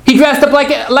up? He dressed up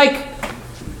like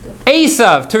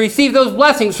Esav to receive those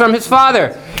blessings from his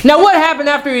father. Now what happened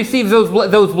after he received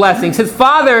those blessings? His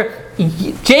father,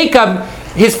 Jacob,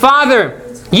 his father,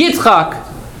 Yitzchak,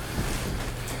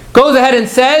 goes ahead and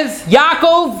says,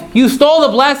 Yaakov, you stole the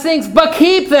blessings, but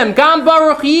keep them. Gam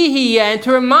baruch yihi. And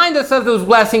to remind us of those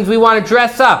blessings, we want to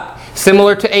dress up,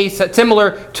 similar to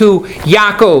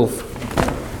Yaakov.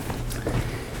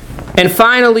 And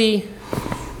finally,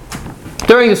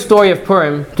 during the story of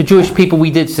Purim, the Jewish people,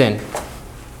 we did sin.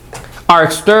 Our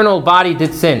external body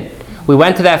did sin. We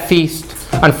went to that feast.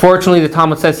 Unfortunately, the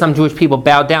Talmud says some Jewish people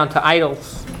bowed down to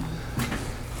idols.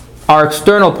 Our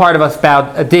external part of us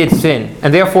did sin.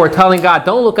 And therefore, we're telling God,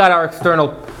 don't look at our external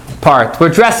part. We're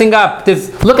dressing up.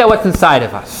 Look at what's inside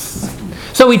of us.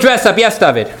 So we dress up. Yes,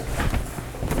 David?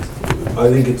 I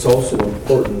think it's also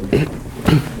important,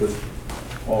 with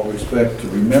all respect, to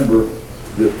remember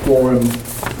that Purim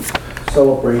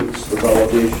celebrates the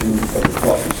validation of the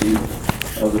prophecy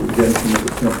of the redemption of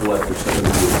the temple after 70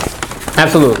 years.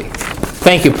 Absolutely.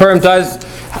 Thank you. Purim does.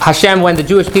 Hashem, when the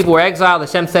Jewish people were exiled,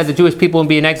 Hashem said the Jewish people will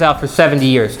be in exile for 70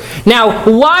 years. Now,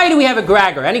 why do we have a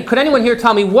gragger? Could anyone here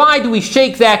tell me, why do we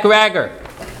shake that gragger?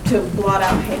 To blot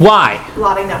out Haman. Why?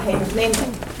 Blotting out Haman's name.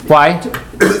 Why?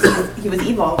 he was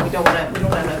evil. We don't want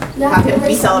to have him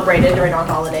be celebrated during our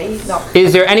holiday. No.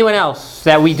 Is there anyone else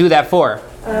that we do that for?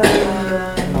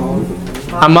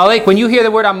 Amalek. When you hear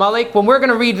the word Amalek, when we're going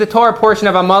to read the Torah portion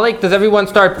of Amalek, does everyone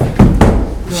start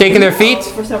shaking their feet?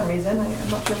 For some reason, I'm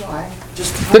not sure why.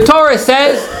 The Torah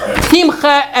says,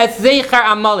 Timcha et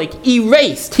zeichar Amalek.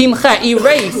 Erase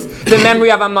the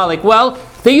memory of Amalek. Well,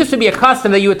 there used to be a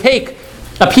custom that you would take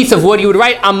a piece of wood, you would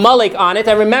write Amalek on it.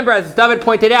 And remember, as David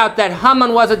pointed out, that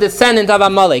Haman was a descendant of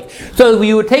Amalek. So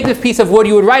you would take this piece of wood,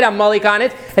 you would write Amalek on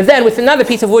it, and then with another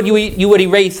piece of wood, you would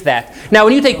erase that. Now,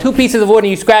 when you take two pieces of wood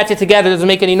and you scratch it together, does it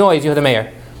make any noise, Yehuda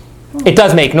Meir? It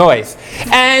does make noise.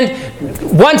 And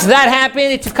once that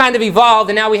happened, it just kind of evolved,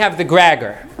 and now we have the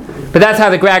Gragger. But that's how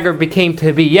the Gragger became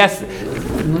to be. Yes?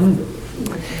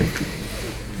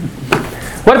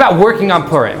 What about working on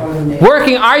Purim?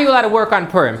 Are you allowed to work on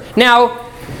Purim? Now,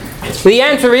 the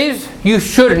answer is, you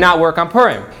should not work on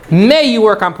Purim. May you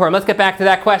work on Purim? Let's get back to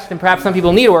that question. Perhaps some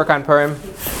people need to work on Purim.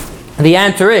 The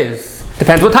answer is,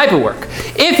 depends what type of work.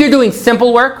 If you're doing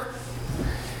simple work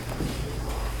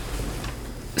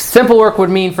would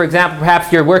mean, for example,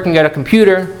 perhaps you're working at a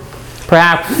computer.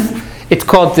 Perhaps it's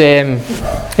called,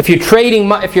 if you're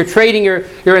trading,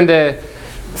 you're in the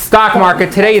stock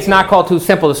market. Today it's not called too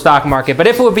simple, the stock market. But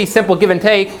if it would be simple give and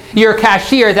take, you're a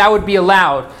cashier, that would be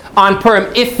allowed on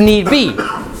Purim if need be.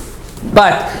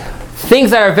 But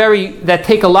things that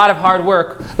take a lot of hard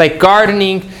work, like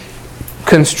gardening,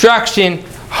 construction,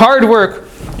 hard work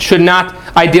should not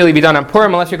ideally be done on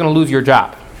Purim unless you're going to lose your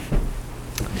job.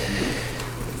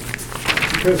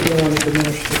 Because we want to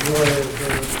diminish the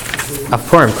joy Of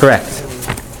Purim, correct.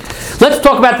 Let's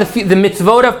talk about the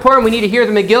mitzvot of Purim. We need to hear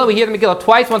the Megillah. We hear the Megillah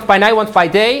twice, once by night, once by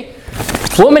day.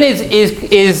 Woman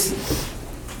is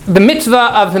the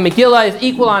mitzvah of the Megillah is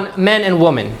equal on men and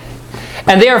women.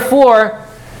 And therefore,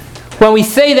 when we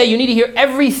say that you need to hear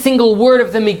every single word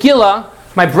of the Megillah,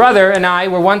 my brother and I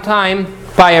were one time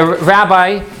by a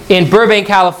rabbi in Burbank,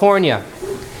 California.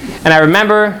 And I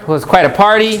remember it was quite a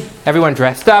party, everyone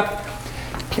dressed up.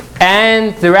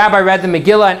 And the rabbi read the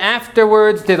Megillah, and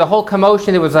afterwards there's a whole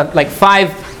commotion. There was like 5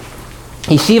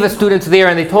 yeshiva students there,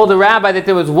 and they told the rabbi that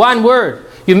there was one word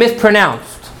you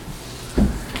mispronounced.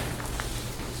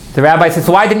 The rabbi said,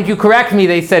 "So why didn't you correct me?"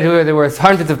 They said there were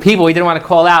hundreds of people we didn't want to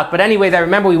call out. But anyways, I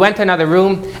remember we went to another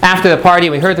room after the party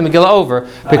and we heard the Megillah over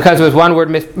because there was one word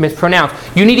mispronounced.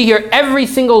 You need to hear every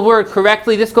single word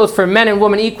correctly. This goes for men and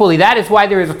women equally. That is why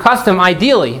there is a custom,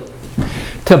 ideally,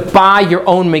 to buy your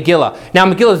own Megillah. Now,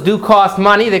 Megillahs do cost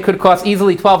money. They could cost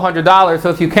easily $1,200. So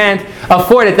if you can't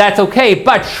afford it, that's okay.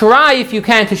 But try, if you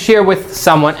can, to share with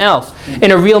someone else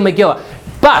in a real Megillah.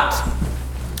 But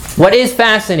what is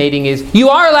fascinating is you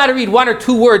are allowed to read 1 or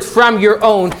 2 words from your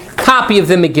own copy of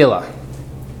the Megillah.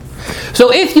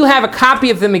 So if you have a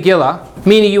copy of the Megillah,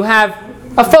 meaning you have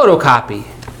a photocopy,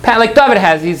 like David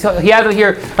has, he has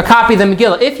here a copy of the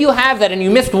Megillah. If you have that and you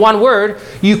missed one word,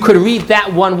 you could read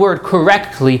that one word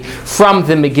correctly from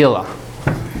the Megillah.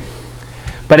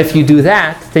 But if you do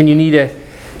that, then you need to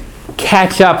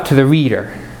catch up to the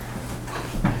reader.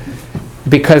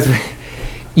 Because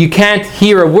you can't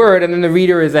hear a word and then the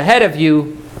reader is ahead of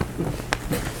you,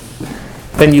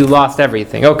 then you lost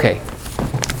everything. Okay.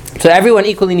 So everyone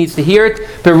equally needs to hear it.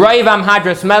 B'roiv am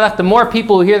hadras melech. The more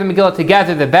people who hear the Megillah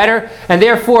together, the better. And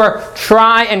therefore,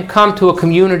 try and come to a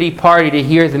community party to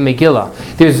hear the Megillah.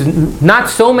 There's not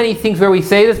so many things where we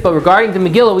say this, but regarding the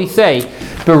Megillah, we say,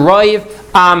 B'roiv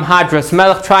am hadras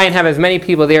melech. Try and have as many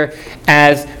people there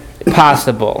as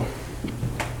possible.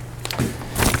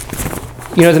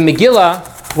 You know, the Megillah,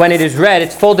 when it is read,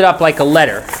 it's folded up like a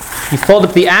letter. You fold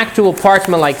up the actual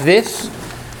parchment like this.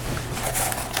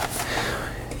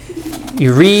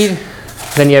 You read,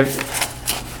 then you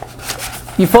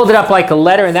fold it up like a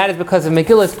letter, and that is because the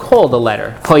Megillah is called a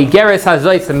letter. The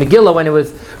Megillah, when it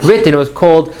was written, it was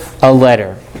called a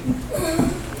letter.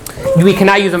 We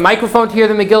cannot use a microphone to hear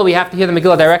the Megillah. We have to hear the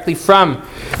Megillah directly from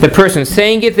the person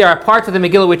saying it. There are parts of the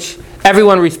Megillah which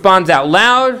everyone responds out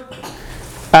loud.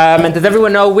 And does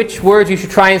everyone know which words you should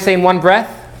try and say in one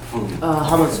breath?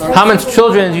 Haman's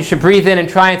children, you should breathe in and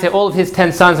try and say all of his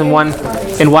 10 sons in one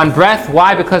breath.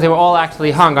 Why? Because they were all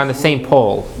actually hung on the same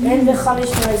pole.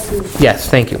 Yes,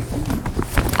 thank you.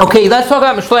 Okay, let's talk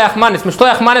about Mishloach Manos.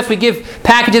 Mishloach Manos, we give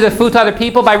packages of food to other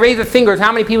people. By raise of fingers,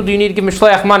 how many people do you need to give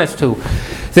Mishloach Manos to?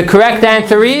 The correct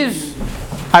answer is...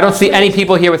 I don't see any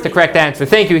people here with the correct answer.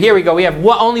 Thank you. Here we go. We have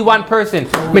only one person.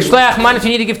 Mishloach Manos, you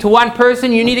need to give to one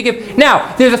person. You need to give...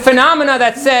 Now, there's a phenomena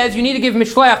that says you need to give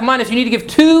Mishloach Manos. You need to give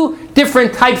 2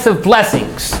 different types of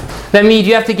blessings. That means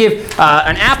you have to give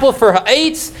an apple for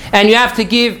ha'etz, and you have to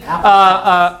give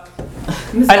a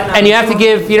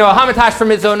hamatash for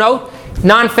mizonot.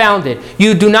 non-founded.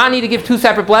 You do not need to give 2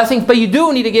 separate blessings, but you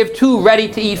do need to give 2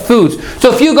 ready-to-eat foods.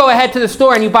 So if you go ahead to the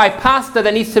store and you buy pasta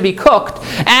that needs to be cooked,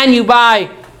 and you buy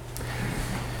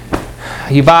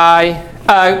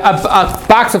a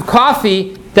box of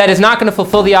coffee that is not going to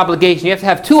fulfill the obligation. You have to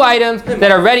have 2 items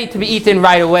that are ready to be eaten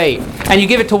right away. And you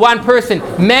give it to one person.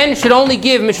 Men should only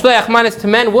give mishleach manos to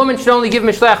men. Women should only give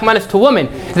mishleach manos to women.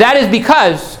 That is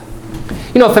because,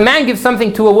 if a man gives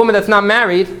something to a woman that's not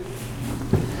married,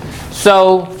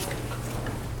 so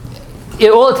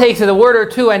all it takes is a word or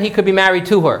 2 and he could be married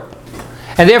to her.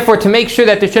 And therefore, to make sure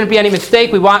that there shouldn't be any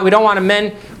mistake, we don't want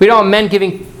men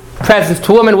giving presents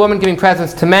to women giving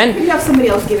presents to men. You have somebody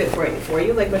else give it for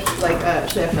you, like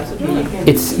Shliach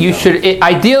Messenger.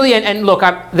 Ideally, and look,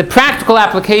 the practical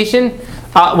application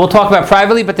we'll talk about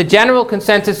privately, but the general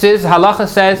consensus is halacha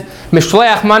says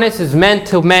mishleach manos is men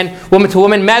to men, woman to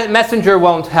woman. Messenger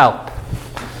won't help.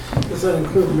 Does that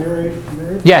include married?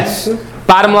 Yes.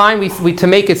 Bottom line, we to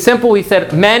make it simple, we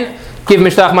said men give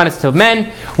mishleach manos to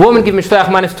men, women give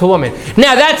mishleach manos to women.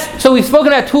 Now so we've spoken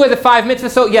about 2 of the 5 mitzvahs.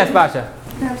 So yes, Basha.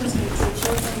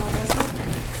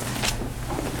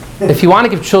 If you want to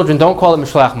give children, don't call it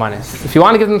mishleach manos. If you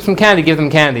want to give them some candy, give them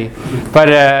candy. But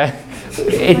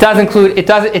it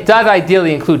does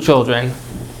ideally include children.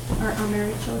 Are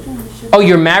married children? Oh,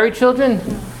 you're married children?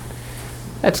 No.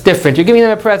 That's different. You're giving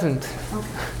them a present.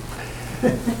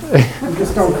 Okay.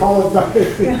 Just don't call it that.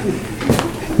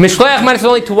 Mishleach manos is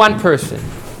only to one person.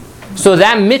 So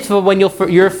that mitzvah, when you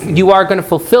are going to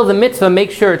fulfill the mitzvah,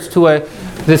 make sure it's to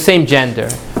the same gender.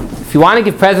 If you want to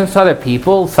give presents to other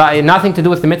people, nothing to do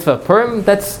with the mitzvah of Purim,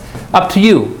 that's up to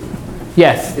you.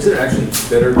 Yes? Is it actually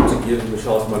better to give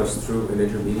mishleach manos through an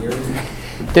intermediary?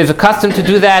 There's a custom to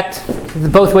do that.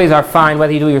 Both ways are fine,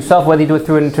 whether you do it yourself, whether you do it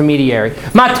through an intermediary.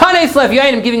 Matanes lev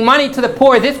yayin, giving money to the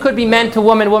poor. This could be men to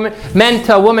woman, men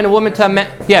to a woman, woman to a man.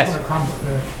 Yes?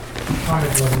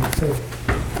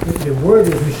 The word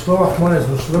is mishloach manos,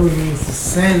 which literally means to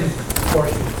send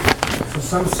portion. So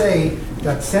some say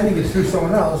that sending it through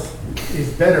someone else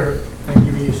is better than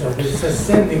giving yourself. It says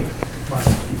sending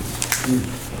money.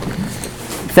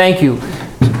 Thank you.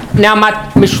 Now,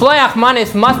 mishloach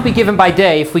manos must be given by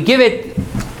day. If we give it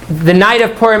the night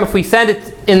of Purim, if we send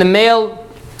it in the mail,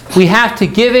 we have to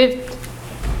give it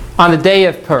on the day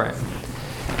of Purim.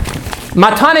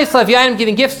 Matanes lev yayin,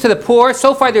 giving gifts to the poor.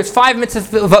 So far, there's 5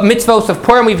 mitzvos of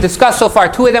Purim. We've discussed so far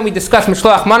 2 of them. We discussed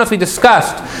mishloach manos. We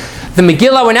discussed the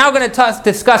Megillah. We're now going to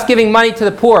discuss giving money to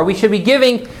the poor. We should be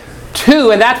giving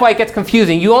 2, and that's why it gets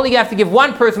confusing. You only have to give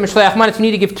one person mishloach manos. You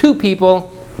need to give 2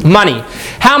 people money.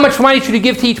 How much money should you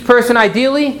give to each person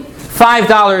ideally?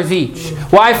 $5 each.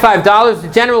 Why $5? The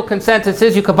general consensus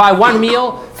is you could buy 1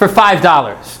 meal for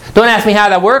 $5. Don't ask me how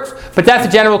that works, but that's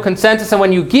the general consensus. And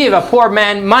when you give a poor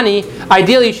man money,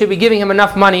 ideally you should be giving him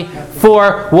enough money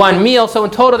for 1 meal. So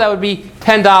in total that would be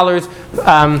 $10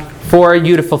 for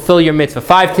you to fulfill your mitzvah.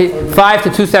 5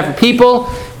 to 2 separate people.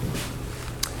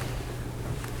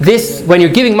 This, when you're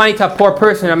giving money to a poor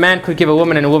person, a man could give a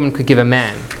woman and a woman could give a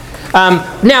man.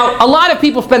 Now, a lot of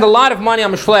people spend a lot of money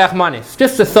on mishleach manos.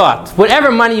 Just a thought.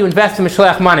 Whatever money you invest in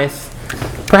mishleach manos,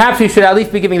 perhaps you should at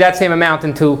least be giving that same amount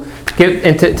into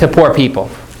poor people.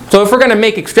 So if we're going to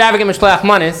make extravagant mishleach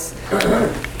manos,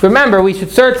 remember we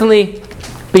should certainly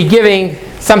be giving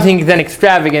something then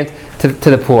extravagant to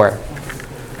the poor.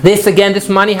 This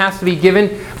money has to be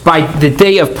given by the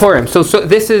day of Purim. So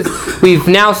we've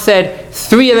now said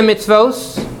 3 of the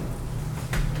mitzvos.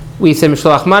 We said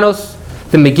mishleach manos,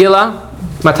 the Megillah,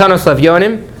 Matanos lev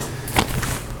yayin.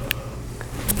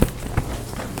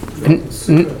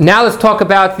 Now let's talk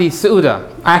about the Seudah.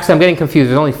 Actually, I'm getting confused.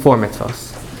 There's only 4 mitzvos.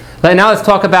 Now let's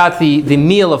talk about the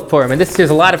meal of Purim. And there's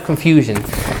a lot of confusion.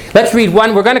 Let's read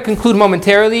one. We're going to conclude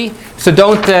momentarily, so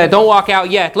don't walk out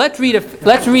yet. Let's read.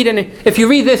 If you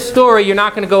read this story, you're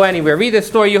not going to go anywhere. Read this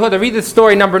story, Yehuda. Read this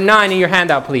story number 9 in your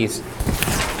handout, please.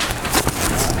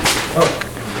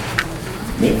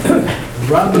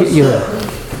 Rabbah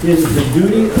said, it is the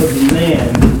duty of the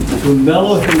man to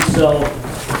mellow himself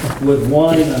with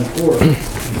wine on Purim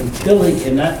until he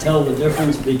cannot tell the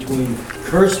difference between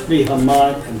cursed be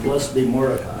Haman and blessed be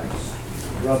Mordecai.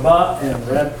 Rabbah and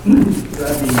Rabbi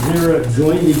Zerah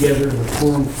joined together the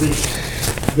Purim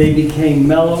feast. They became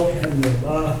mellow, and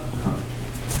Rabbah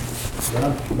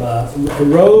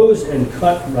arose and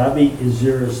cut Rabbi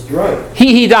Zerah's throat.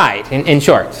 He died, in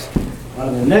short.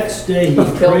 On the next day, he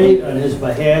prayed on his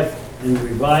behalf and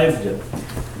revived him.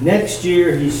 Next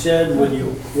year, he said, will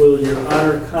your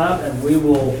honor come and we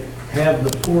will have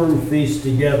the Purim feast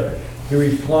together? He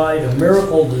replied, a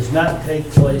miracle does not take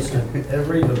place on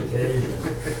every occasion.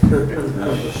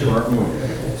 Smart move.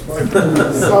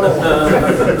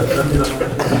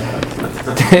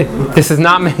 This is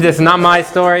not my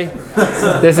story.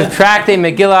 This is Tractate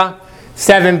Megillah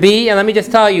 7b, and let me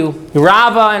just tell you,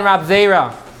 Rava and Rav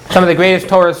Zera, some of the greatest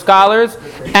Torah scholars,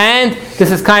 and this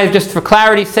is kind of just for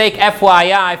clarity's sake,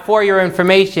 FYI, for your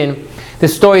information.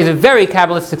 This story is a very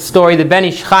Kabbalistic story. The Ben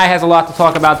Ish Chai has a lot to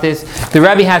talk about this. The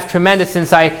Rebbe has tremendous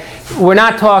insight. We're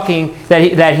not talking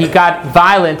that he got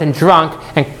violent and drunk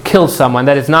and killed someone.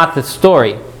 That is not the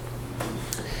story.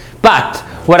 But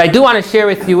what I do want to share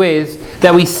with you is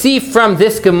that we see from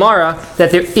this Gemara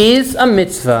that there is a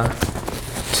mitzvah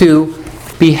to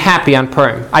be happy on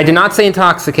Purim. I did not say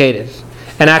intoxicated.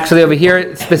 And actually over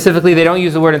here, specifically, they don't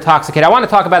use the word intoxicated. I want to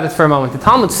talk about this for a moment. The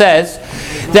Talmud says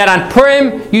that on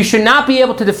Purim, you should not be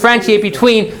able to differentiate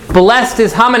between blessed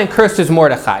is Haman and cursed is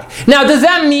Mordechai. Now, does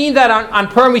that mean that on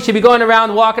Purim we should be going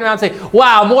around, walking around and saying,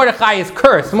 wow, Mordechai is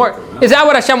cursed? Is that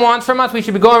what Hashem wants from us? We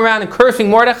should be going around and cursing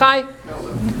Mordechai?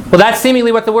 Well, that's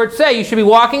seemingly what the words say. You should be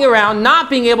walking around not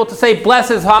being able to say,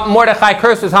 blessed is Mordechai,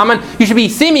 cursed is Haman. You should be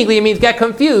seemingly, it means get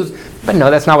confused. But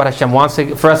no, that's not what Hashem wants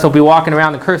for us to be walking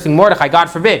around and cursing Mordechai, God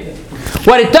forbid.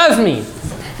 What it does mean,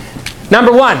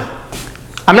 number one,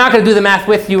 I'm not going to do the math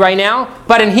with you right now,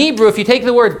 but in Hebrew, if you take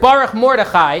the words Baruch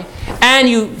Mordechai and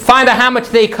you find out how much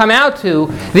they come out to,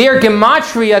 their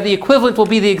gematria, the equivalent will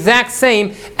be the exact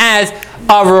same as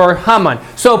Aror Haman.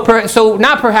 So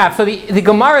not perhaps. So the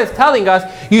Gemara is telling us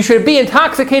you should be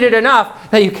intoxicated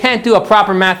enough that you can't do a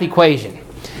proper math equation.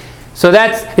 So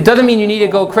it doesn't mean you need to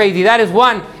go crazy. That is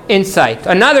one insight.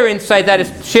 Another insight that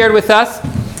is shared with us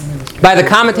by the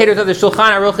commentators of the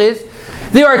Shulchan Aruch is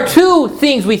there are two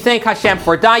things we thank Hashem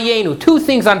for. Dayenu, two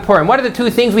things on Purim. What are the two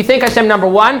things? We thank Hashem, number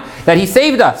one, that He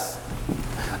saved us.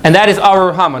 And that is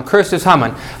Arur Haman, cursed is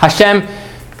Haman. Hashem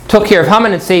took care of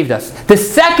Haman and saved us. The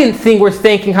second thing we're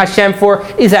thanking Hashem for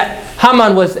is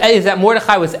that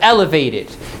Mordechai was elevated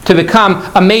to become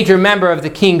a major member of the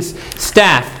king's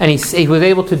staff, and he was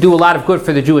able to do a lot of good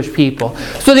for the Jewish people.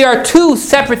 So there are two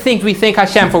separate things we thank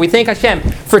Hashem for. We thank Hashem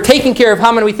for taking care of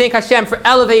Haman. We thank Hashem for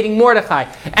elevating Mordechai.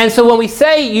 And so when we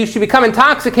say you should become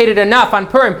intoxicated enough on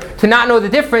Purim to not know the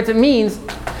difference, it means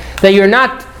that you're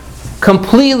not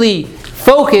completely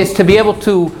focused to be able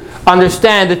to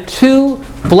understand the two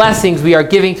blessings we are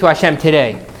giving to Hashem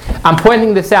today. I'm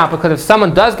pointing this out because if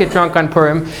someone does get drunk on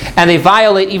Purim and they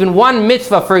violate even one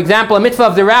mitzvah, for example, a mitzvah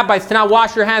of the rabbis to not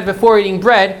wash your hands before eating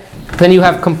bread, then you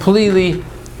have completely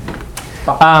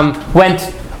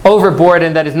went overboard,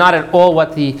 and that is not at all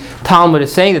what the Talmud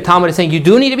is saying. The Talmud is saying you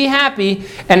do need to be happy,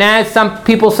 and as some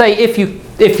people say, if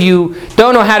you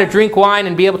don't know how to drink wine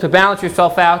and be able to balance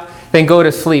yourself out, then go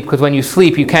to sleep, because when you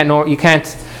sleep you can't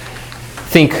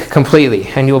think completely,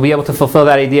 and you will be able to fulfill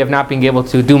that idea of not being able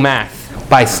to do math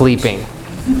by sleeping.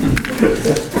 We're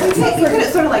going to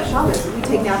sort of like Shabbos. We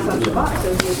take naps on Shabbat, so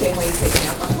it's the same way you take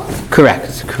naps on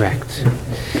Shabbat. Correct.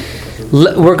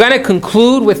 We're going to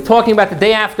conclude with talking about the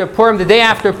day after Purim. The day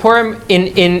after Purim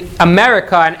in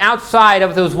America and outside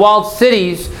of those walled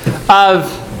cities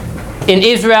in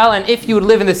Israel, and if you would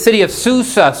live in the city of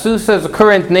Susa. Susa is the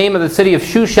current name of the city of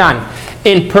Shushan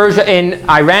in Persia, in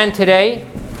Iran today.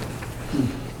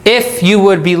 If you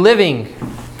would be living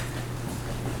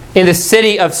in the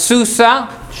city of Susa,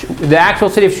 the actual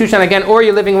city of Shushan again, or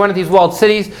you're living in one of these walled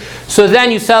cities, so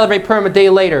then you celebrate Purim a day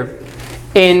later.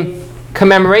 In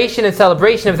commemoration and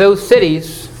celebration of those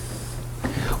cities,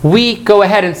 we go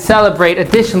ahead and celebrate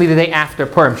additionally the day after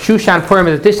Purim. Shushan Purim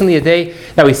is additionally a day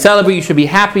that we celebrate. You should be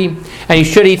happy and you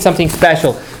should eat something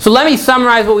special. So let me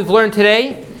summarize what we've learned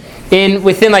today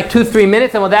within like 2-3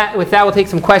 minutes, and with that we'll take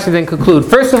some questions and conclude.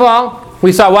 First of all,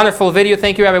 we saw a wonderful video.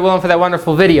 Thank you, Rabbi Willem, for that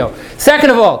wonderful video.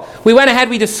 Second of all, we went ahead,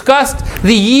 we discussed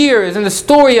the years and the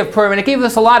story of Purim, and it gave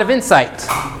us a lot of insight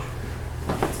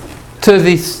to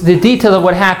the detail of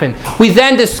what happened. We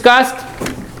then discussed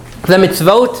the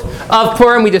mitzvot of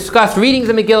Purim. We discussed reading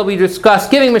the Megillah. We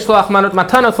discussed giving Mishloach Manot,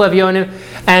 Matanos Levionim,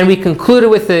 and we concluded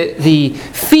with the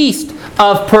feast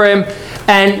of Purim.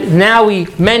 And now we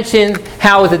mentioned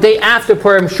how the day after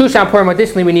Purim, Shushan Purim,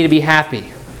 additionally, we need to be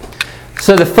happy.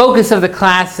 So the focus of the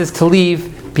class is to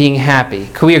leave being happy.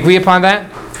 Could we agree upon that?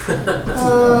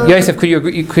 Yosef, could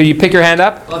you pick your hand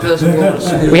up?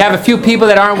 We have a few people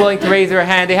that aren't willing to raise their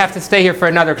hand. They have to stay here for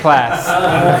another class.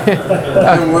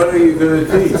 And what are you going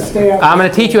to teach? I'm going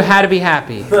to teach you how to be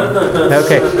happy.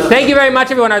 Okay. Thank you very much,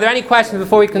 everyone. Are there any questions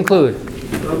before we conclude?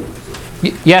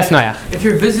 Yes, Noah. If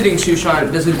you're visiting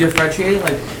Shushan, does it differentiate?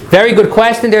 Very good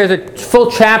question. There's a full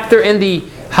chapter in the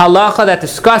halacha that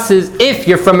discusses if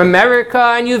you're from America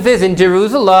and you visit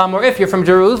Jerusalem, or if you're from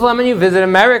Jerusalem and you visit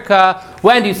America,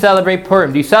 when do you celebrate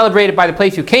Purim? Do you celebrate it by the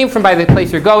place you came from, by the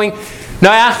place you're going?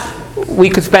 Noach? we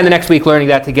could spend the next week learning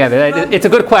that together. It's a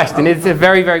good question. It's a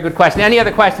very, very good question. Any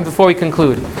other questions before we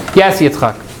conclude? Yes,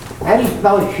 Yitzchak. How do you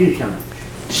spell Shushan?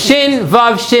 Shin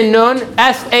Vav Shin Nun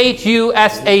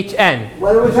Shushan.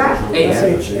 What was that?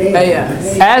 Shushan.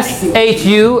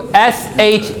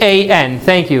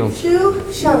 Thank you.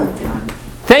 Shushan.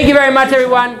 Thank you very much,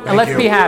 everyone, and let's be happy.